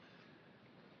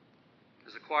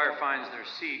As the choir finds their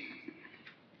seat,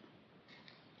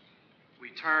 we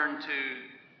turn to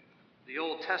the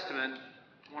Old Testament,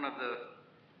 one of the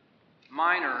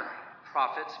minor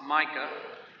prophets, Micah,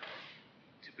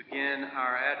 to begin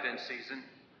our Advent season.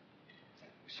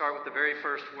 We start with the very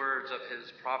first words of his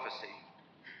prophecy.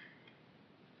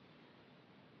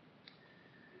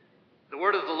 The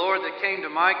word of the Lord that came to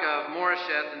Micah of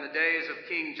Moresheth in the days of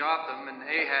King Jotham and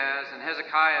Ahaz and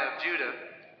Hezekiah of Judah,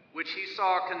 which he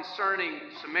saw concerning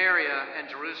Samaria and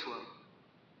Jerusalem.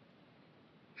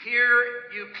 Hear,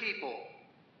 you people,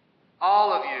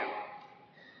 all of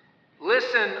you.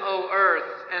 Listen, O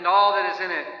earth, and all that is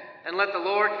in it, and let the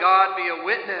Lord God be a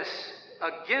witness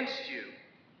against you,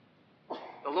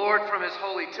 the Lord from his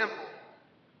holy temple.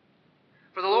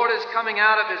 For the Lord is coming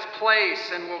out of his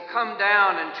place and will come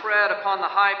down and tread upon the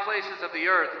high places of the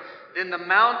earth. Then the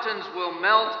mountains will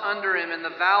melt under him, and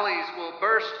the valleys will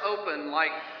burst open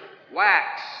like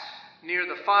wax near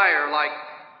the fire, like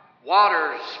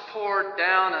waters poured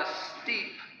down a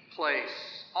steep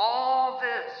place. All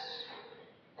this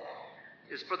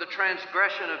is for the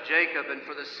transgression of Jacob and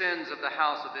for the sins of the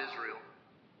house of Israel.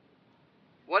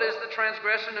 What is the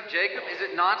transgression of Jacob? Is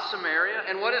it not Samaria?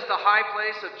 And what is the high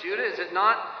place of Judah? Is it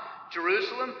not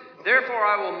Jerusalem? Therefore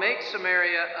I will make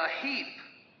Samaria a heap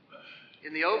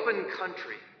in the open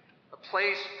country, a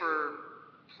place for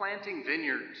planting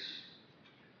vineyards.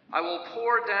 I will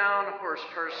pour down her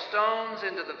stones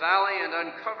into the valley and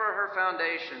uncover her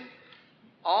foundation.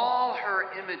 All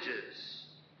her images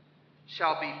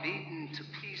shall be beaten to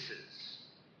pieces.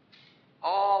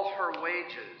 All her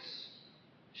wages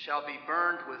shall be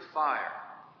burned with fire.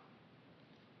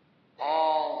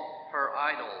 All her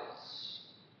idols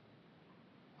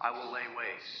I will lay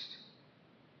waste.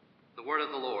 The word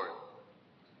of the Lord.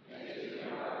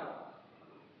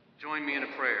 Join me in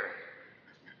a prayer.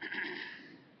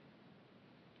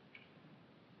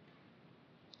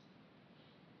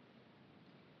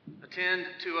 Attend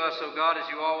to us, O God, as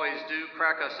you always do.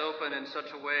 Crack us open in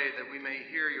such a way that we may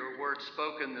hear your word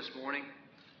spoken this morning.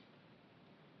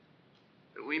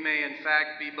 That we may, in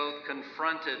fact, be both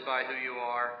confronted by who you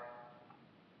are,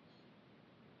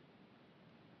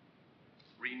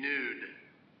 renewed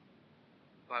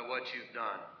by what you've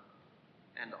done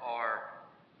and are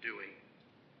doing.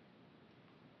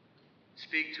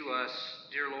 Speak to us,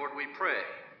 dear Lord, we pray.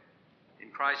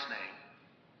 In Christ's name,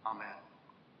 amen.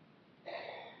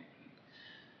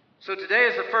 So today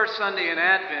is the first Sunday in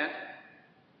Advent,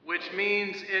 which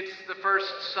means it's the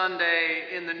first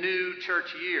Sunday in the new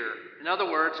church year. In other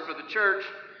words, for the church,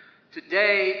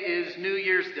 today is New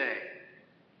Year's Day.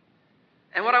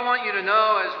 And what I want you to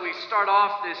know as we start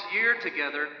off this year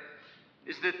together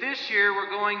is that this year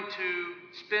we're going to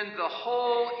spend the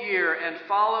whole year and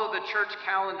follow the church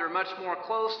calendar much more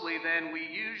closely than we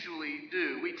usually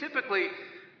do. We typically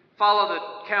follow the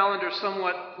calendar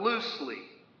somewhat loosely,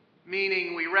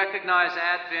 meaning we recognize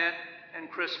Advent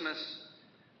and Christmas,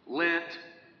 Lent,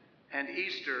 and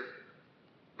Easter,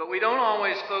 but we don't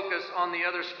always focus on the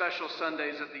other special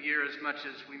Sundays of the year as much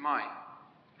as we might.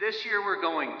 This year we're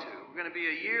going to. We're going to be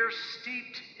a year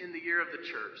steeped in the year of the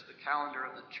church, the calendar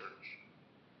of the church.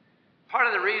 Part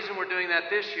of the reason we're doing that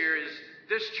this year is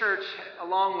this church,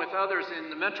 along with others in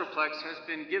the Metroplex, has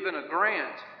been given a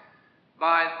grant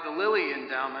by the Lilly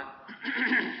Endowment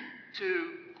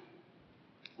to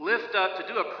lift up, to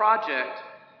do a project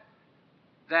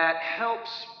that helps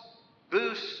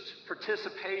boost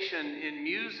participation in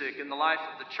music in the life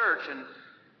of the church. And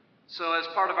so as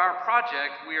part of our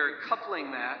project, we are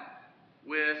coupling that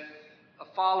with a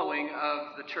following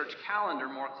of the church calendar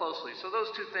more closely. So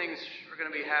those two things are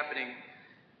going to be happening.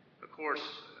 Of course,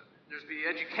 there's be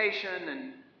education,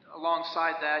 and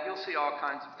alongside that, you'll see all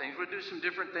kinds of things. We'll do some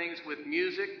different things with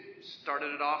music.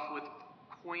 Started it off with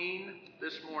Queen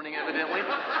this morning, evidently.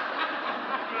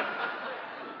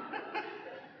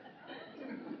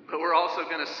 But we're also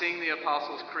going to sing the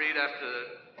Apostles' Creed after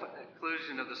the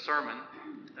conclusion of the sermon.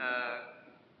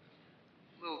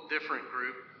 A little different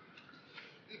group.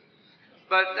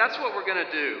 But that's what we're going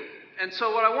to do. And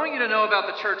so what I want you to know about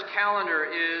the church calendar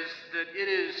is that it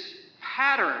is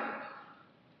patterned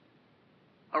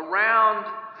around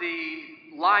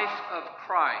the life of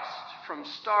Christ from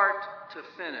start to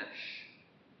finish.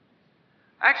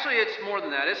 Actually, it's more than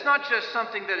that. It's not just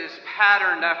something that is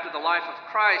patterned after the life of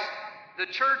Christ. The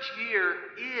church year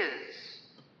is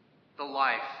the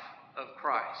life of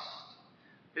Christ.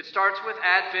 It starts with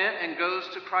Advent and goes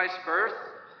to Christ's birth.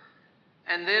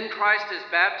 And then Christ is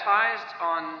baptized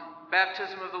on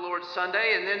baptism of the Lord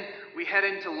Sunday, and then we head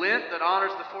into Lent that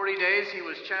honors the 40 days he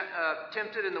was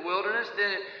tempted in the wilderness.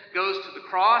 Then it goes to the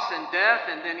cross and death,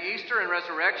 and then Easter and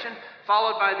resurrection,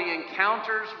 followed by the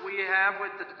encounters we have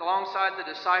alongside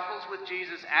the disciples with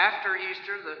Jesus after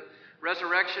Easter, the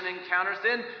resurrection encounters.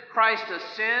 Then Christ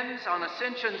ascends on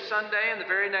Ascension Sunday, and the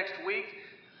very next week,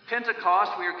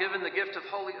 Pentecost, we are given the gift of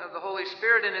the Holy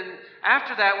Spirit. And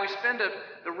after that, we spend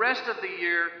the rest of the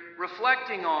year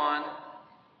reflecting on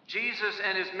Jesus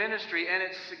and his ministry and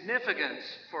its significance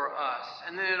for us.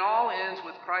 And then it all ends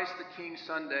with Christ the King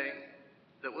Sunday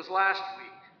that was last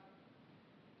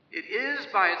week. It is,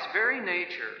 by its very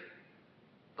nature,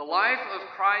 the life of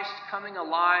Christ coming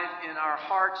alive in our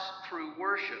hearts through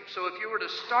worship. So if you were to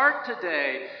start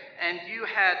today and you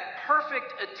had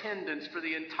perfect attendance for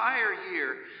the entire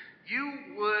year, you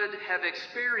would have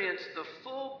experienced the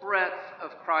full breadth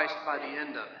of Christ by the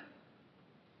end of it.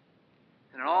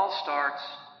 And it all starts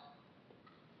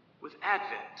with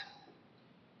Advent.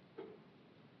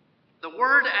 The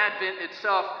word Advent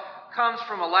itself comes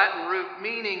from a Latin root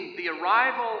meaning the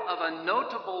arrival of a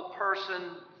notable person,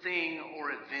 thing,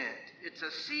 or event. It's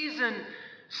a season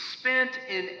spent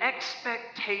in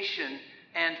expectation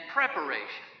and preparation.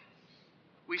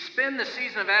 We spend the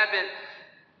season of Advent,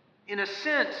 in a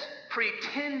sense,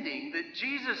 pretending that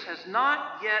Jesus has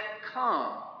not yet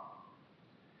come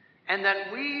and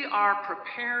that we are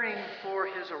preparing for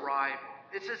his arrival.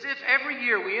 It's as if every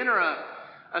year we enter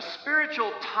a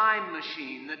spiritual time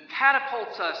machine that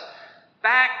catapults us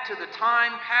back to the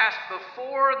time past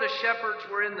before the shepherds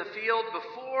were in the field,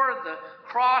 before the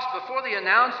cross, before the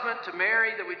announcement to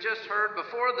Mary that we just heard,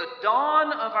 before the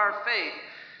dawn of our faith,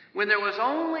 when there was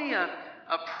only a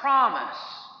promise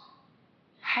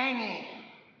hanging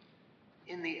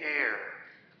in the air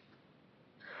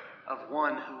of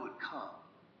one who would come.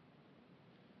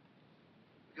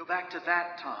 Go back to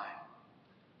that time,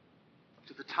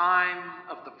 to the time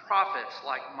of the prophets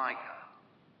like Micah.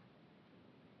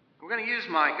 We're going to use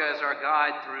Micah as our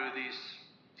guide through these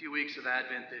few weeks of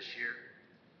Advent this year.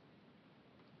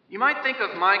 You might think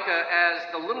of Micah as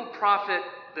the little prophet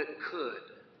that could,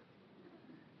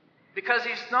 because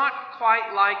he's not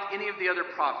quite like any of the other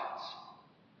prophets.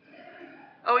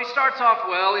 Oh, he starts off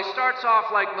well. He starts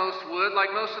off like most would.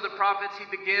 Like most of the prophets, he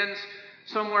begins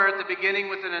somewhere at the beginning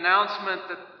with an announcement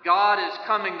that God is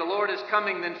coming, the Lord is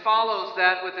coming, then follows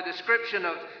that with a description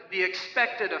of the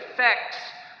expected effects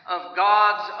of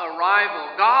God's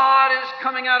arrival. God is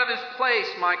coming out of his place,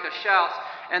 Micah shouts,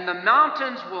 and the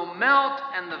mountains will melt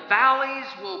and the valleys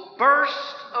will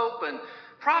burst open.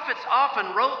 Prophets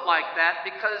often wrote like that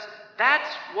because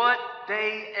that's what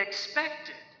they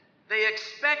expected. They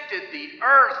expected the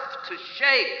earth to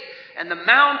shake and the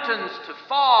mountains to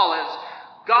fall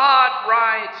as God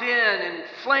rides in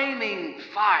flaming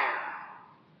fire.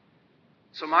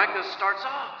 So Micah starts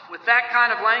off with that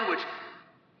kind of language.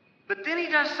 But then he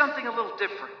does something a little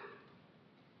different.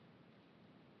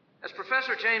 As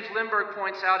Professor James Lindbergh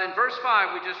points out, in verse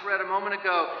 5 we just read a moment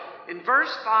ago, in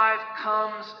verse 5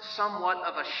 comes somewhat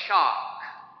of a shock.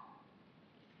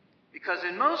 Because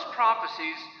in most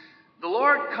prophecies, the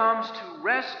Lord comes to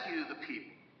rescue the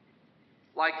people,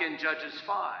 like in Judges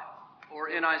 5 or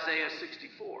in Isaiah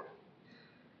 64.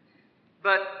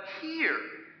 But here,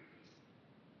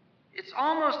 it's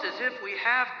almost as if we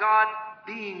have God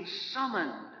being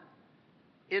summoned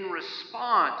in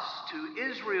response to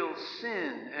Israel's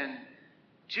sin and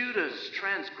Judah's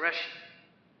transgression.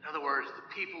 In other words,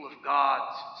 the people of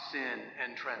God's sin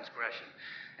and transgression.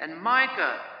 And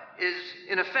Micah is,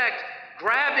 in effect,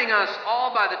 grabbing us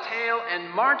all by the tail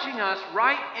and marching us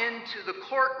right into the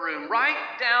courtroom, right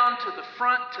down to the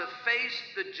front to face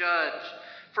the judge.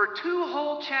 For 2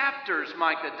 whole chapters,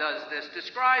 Micah does this,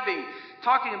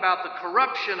 talking about the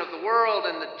corruption of the world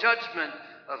and the judgment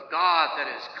of God that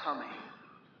is coming.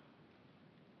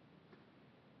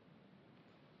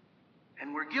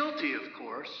 And we're guilty, of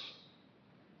course.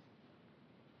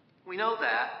 We know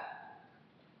that.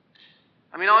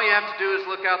 I mean, all you have to do is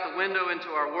look out the window into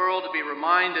our world to be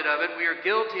reminded of it. We are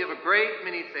guilty of a great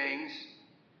many things,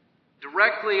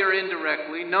 directly or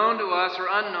indirectly, known to us or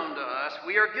unknown to us.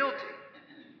 We are guilty.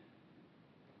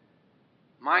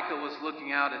 Micah was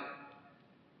looking out at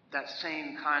that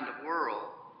same kind of world.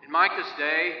 In Micah's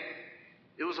day,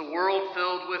 it was a world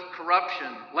filled with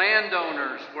corruption.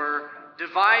 Landowners were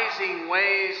devising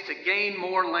ways to gain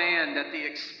more land at the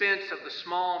expense of the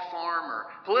small farmer.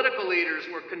 Political leaders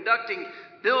were conducting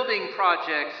building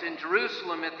projects in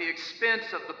Jerusalem at the expense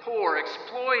of the poor,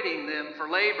 exploiting them for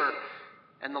labor,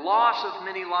 and the loss of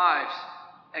many lives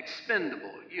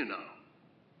expendable, you know.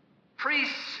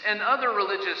 Priests and other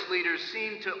religious leaders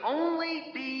seemed to only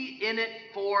be in it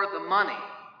for the money.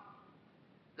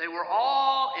 They were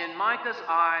all, in Micah's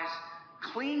eyes,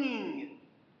 clinging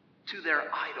to their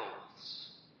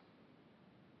idols.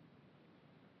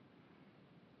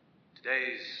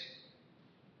 Today's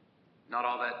not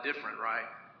all that different, right?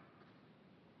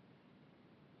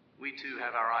 We too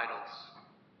have our idols.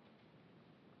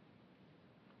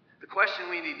 The question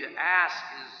we need to ask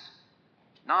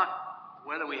is not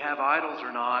whether we have idols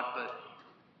or not, but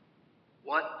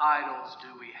what idols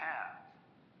do we have?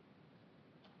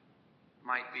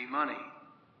 Might be money.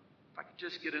 If I could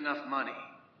just get enough money,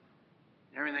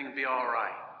 everything would be all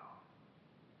right.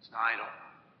 It's an idol.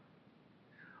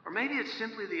 Or maybe it's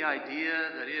simply the idea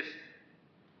that if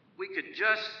we could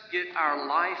just get our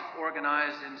life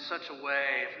organized in such a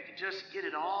way, if we could just get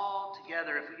it all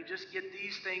together, if we could just get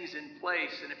these things in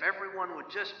place, and if everyone would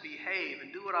just behave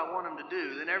and do what I want them to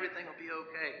do, then everything will be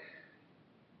okay.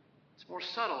 It's more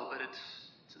subtle, but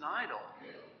it's an idol.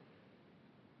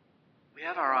 We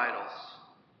have our idols.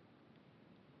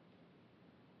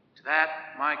 To that,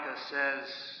 Micah says,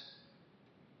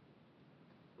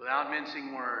 without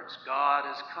mincing words, God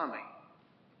is coming.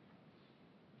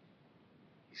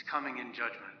 He's coming in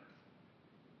judgment.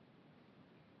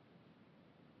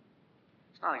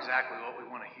 It's not exactly what we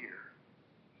want to hear.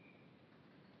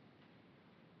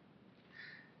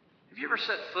 Have you ever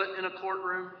set foot in a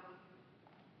courtroom?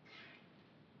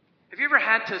 Have you ever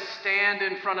had to stand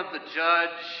in front of the judge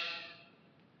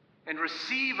and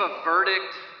receive a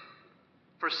verdict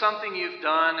for something you've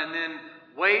done and then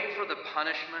wait for the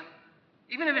punishment?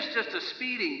 Even if it's just a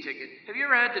speeding ticket. Have you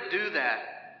ever had to do that?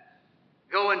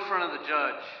 Go in front of the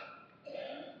judge.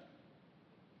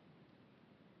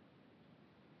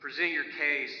 Present your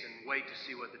case and wait to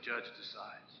see what the judge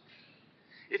decides.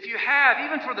 If you have,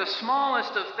 even for the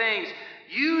smallest of things,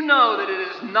 you know that it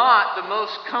is not the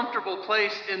most comfortable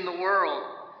place in the world.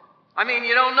 I mean,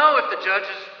 you don't know if the judge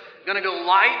is going to go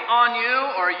light on you,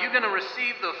 or are you going to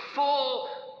receive the full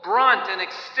brunt and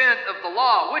extent of the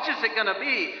law? Which is it going to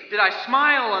be? Did I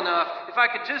smile enough? If I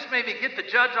could just maybe get the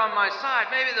judge on my side,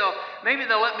 maybe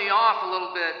they'll let me off a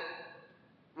little bit.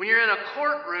 When you're in a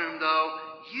courtroom, though,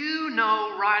 you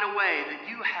know right away that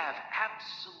you have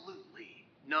absolutely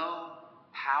no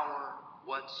power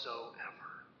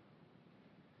whatsoever.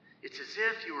 It's as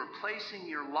if you were placing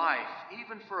your life,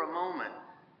 even for a moment,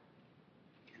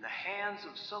 in the hands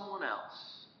of someone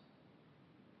else.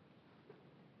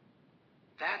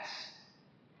 That's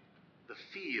the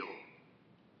feel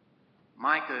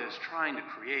Micah is trying to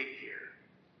create here.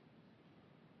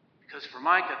 Because for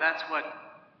Micah, that's what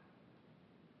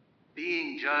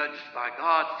being judged by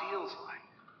God feels like.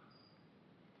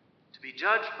 To be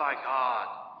judged by God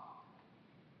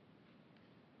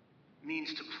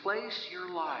means to place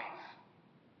your life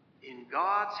in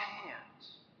God's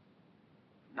hands,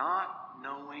 not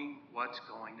knowing what's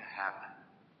going to happen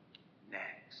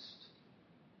next.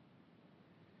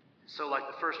 So like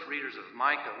the first readers of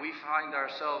Micah, we find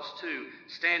ourselves too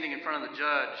standing in front of the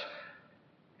judge,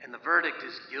 and the verdict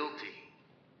is guilty.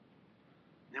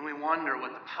 Then we wonder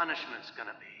what the punishment's going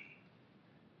to be.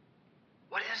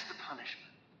 What is the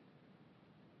punishment?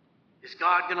 Is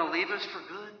God going to leave us for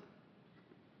good?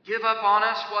 Give up on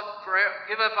us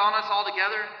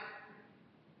altogether?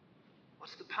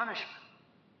 What's the punishment?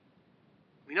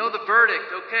 We know the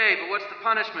verdict, okay, but what's the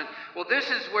punishment? Well, this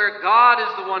is where God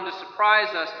is the one to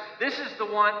surprise us. This is the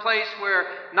one place where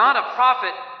not a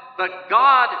prophet, but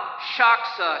God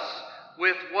shocks us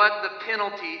with what the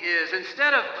penalty is.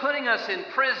 Instead of putting us in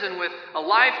prison with a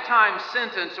lifetime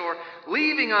sentence or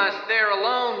leaving us there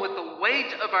alone with the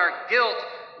weight of our guilt,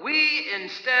 we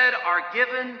instead are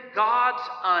given God's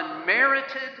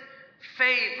unmerited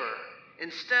favor.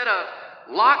 Instead of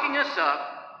locking us up,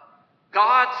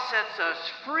 God sets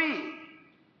us free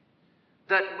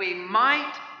that we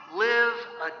might live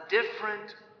a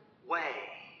different way.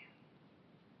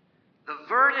 The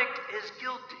verdict is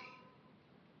guilty,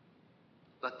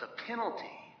 but the penalty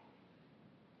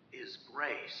is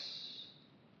grace.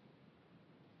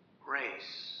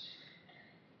 Grace.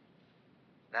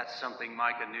 That's something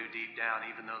Micah knew deep down,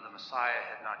 even though the Messiah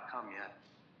had not come yet.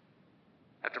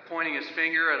 After pointing his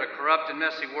finger at a corrupt and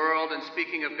messy world and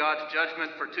speaking of God's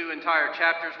judgment for 2 entire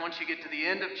chapters, once you get to the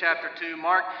end of chapter 2,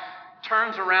 Mark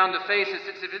turns around to face us.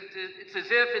 It's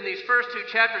as if in these first 2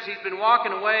 chapters he's been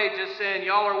walking away just saying,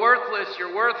 y'all are worthless,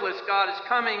 you're worthless, God is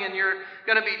coming and you're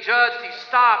going to be judged. He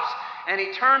stops and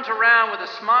he turns around with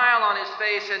a smile on his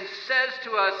face and says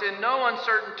to us in no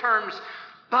uncertain terms,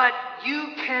 but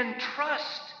you can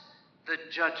trust the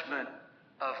judgment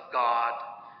of God,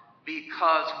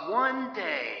 because one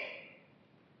day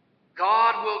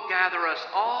God will gather us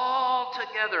all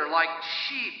together like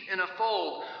sheep in a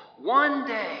fold. One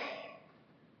day,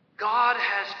 God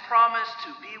has promised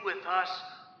to be with us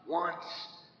once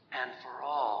and for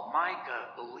all.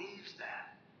 Micah believes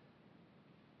that.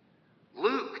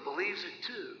 Luke believes it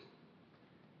too.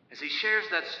 As he shares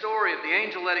that story of the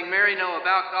angel letting Mary know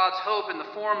about God's hope in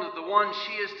the form of the one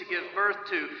she is to give birth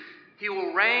to, he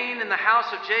will reign in the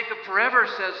house of Jacob forever,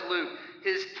 says Luke.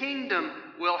 His kingdom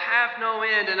will have no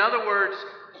end. In other words,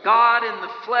 God in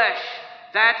the flesh,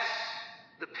 that's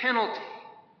the penalty.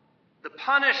 The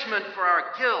punishment for our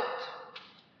guilt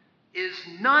is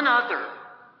none other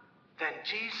than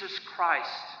Jesus Christ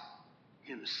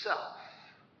himself.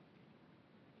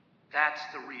 That's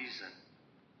the reason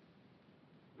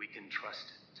we can trust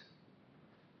it.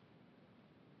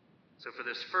 So for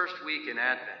this first week in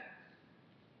Advent,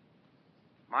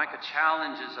 Micah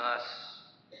challenges us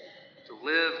to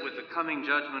live with the coming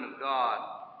judgment of God,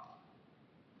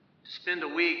 to spend a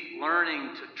week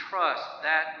learning to trust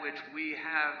that which we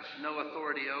have no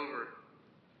authority over.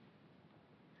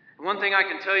 And one thing I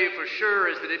can tell you for sure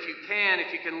is that if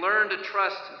you can learn to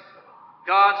trust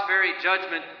God's very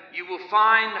judgment, you will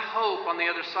find hope on the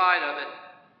other side of it.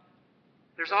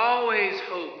 There's always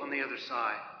hope on the other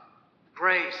side.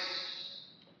 Grace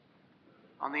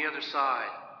on the other side.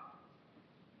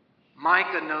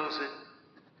 Micah knows it.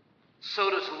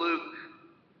 So does Luke.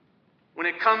 When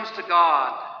it comes to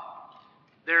God,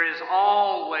 there is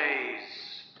always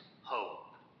hope.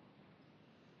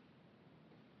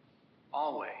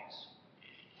 Always.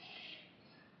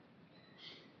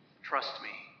 Trust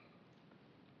me.